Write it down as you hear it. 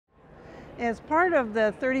As part of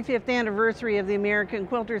the 35th anniversary of the American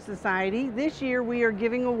Quilter Society, this year we are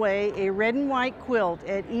giving away a red and white quilt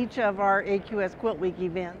at each of our AQS QuiltWeek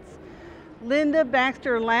events. Linda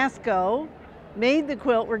Baxter Lasco made the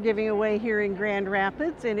quilt we're giving away here in Grand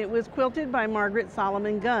Rapids, and it was quilted by Margaret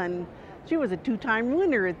Solomon Gunn. She was a two-time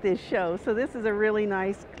winner at this show, so this is a really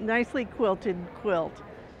nicely quilted quilt.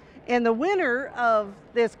 And the winner of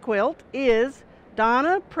this quilt is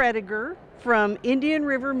Donna Pretiger from Indian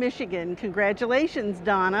River, Michigan. Congratulations,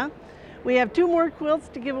 Donna. We have 2 more quilts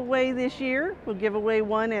to give away this year. We'll give away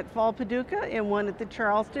one at Fall Paducah and one at the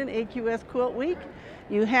Charleston AQS QuiltWeek.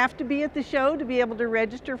 You have to be at the show to be able to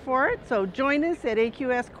register for it, so join us at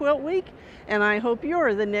AQS QuiltWeek, and I hope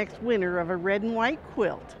you're the next winner of a red and white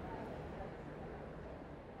quilt.